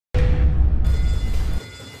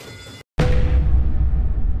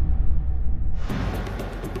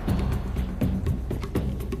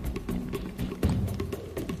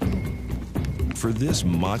for this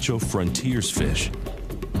macho frontiersfish,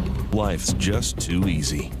 life's just too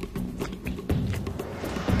easy.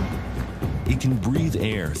 It can breathe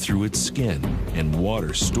air through its skin and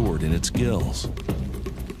water stored in its gills.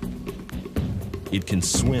 It can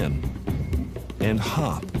swim and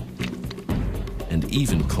hop and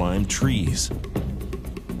even climb trees.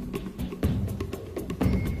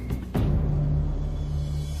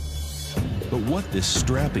 But what this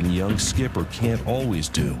strapping young skipper can't always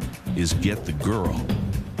do is get the girl.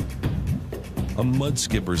 A mud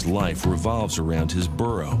skipper's life revolves around his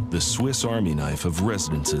burrow, the Swiss Army knife of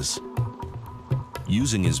residences.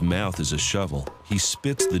 Using his mouth as a shovel, he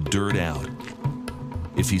spits the dirt out.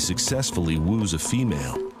 If he successfully woos a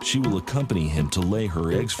female, she will accompany him to lay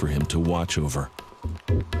her eggs for him to watch over.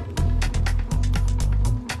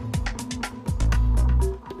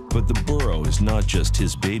 But the burrow is not just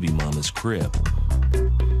his baby mama's crib.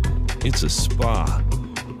 It's a spa.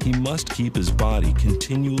 He must keep his body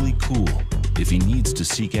continually cool if he needs to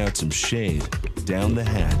seek out some shade down the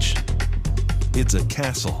hatch. It's a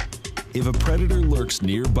castle if a predator lurks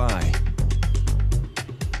nearby.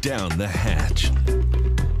 Down the hatch.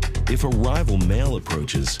 If a rival male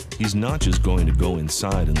approaches, he's not just going to go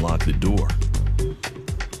inside and lock the door.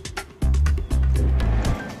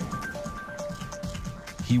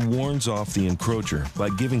 He warns off the encroacher by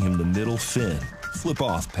giving him the middle fin. Flip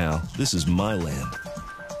off, pal. This is my land.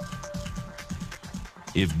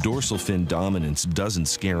 If dorsal fin dominance doesn't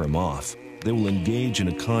scare him off, they will engage in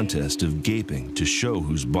a contest of gaping to show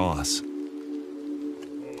who's boss.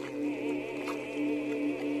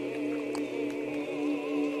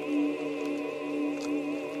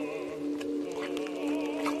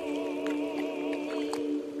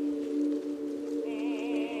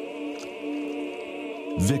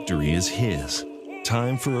 Victory is his.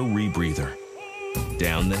 Time for a rebreather.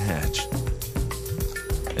 Down the hatch.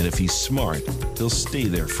 And if he's smart, he'll stay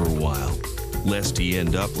there for a while, lest he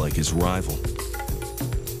end up like his rival.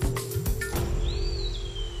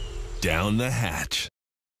 Down the hatch.